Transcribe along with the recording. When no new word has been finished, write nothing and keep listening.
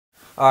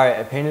Alright,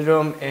 I painted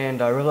them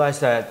and I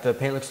realized that the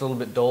paint looks a little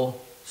bit dull.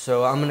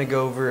 So I'm going to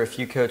go over a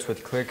few coats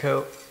with clear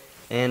coat.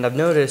 And I've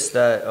noticed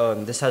that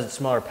this has a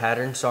smaller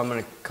pattern, so I'm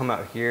going to come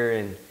out here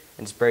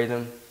and spray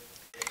them.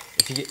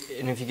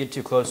 If you get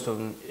too close to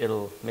them,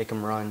 it'll make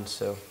them run.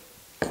 So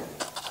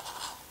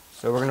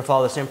we're going to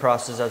follow the same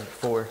process as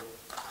before.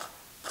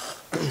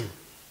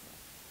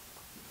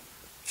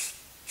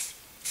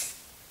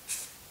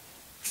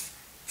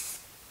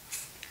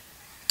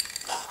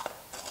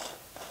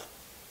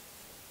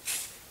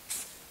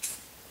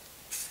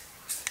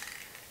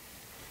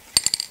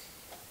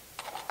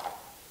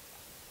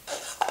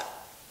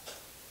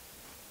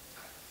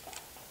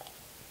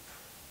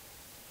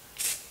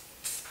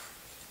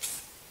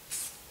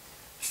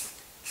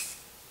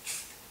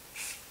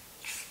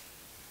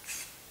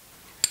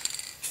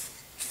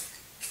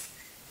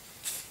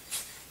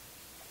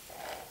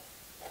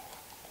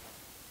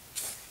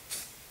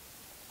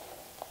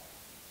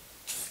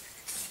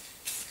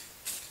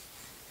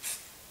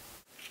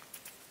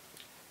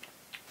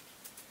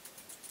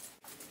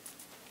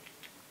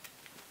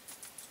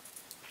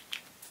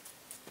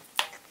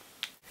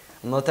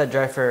 I'm gonna let that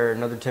dry for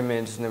another 10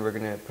 minutes and then we're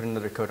gonna put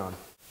another coat on.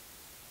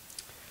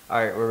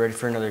 Alright, we're ready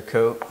for another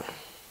coat.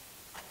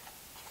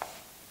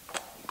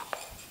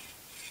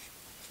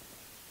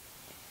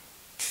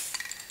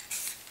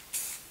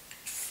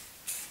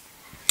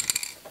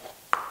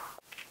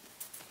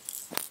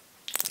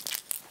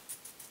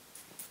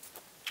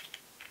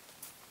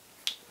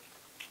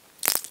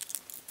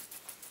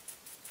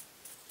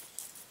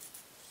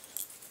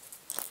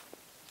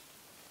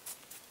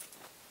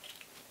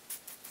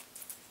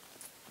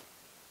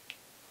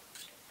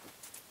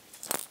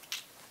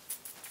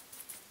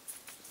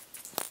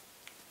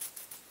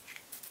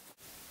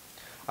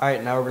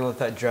 Alright, now we're gonna let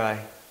that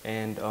dry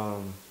and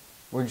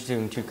we're just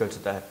doing 2 coats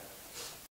of that.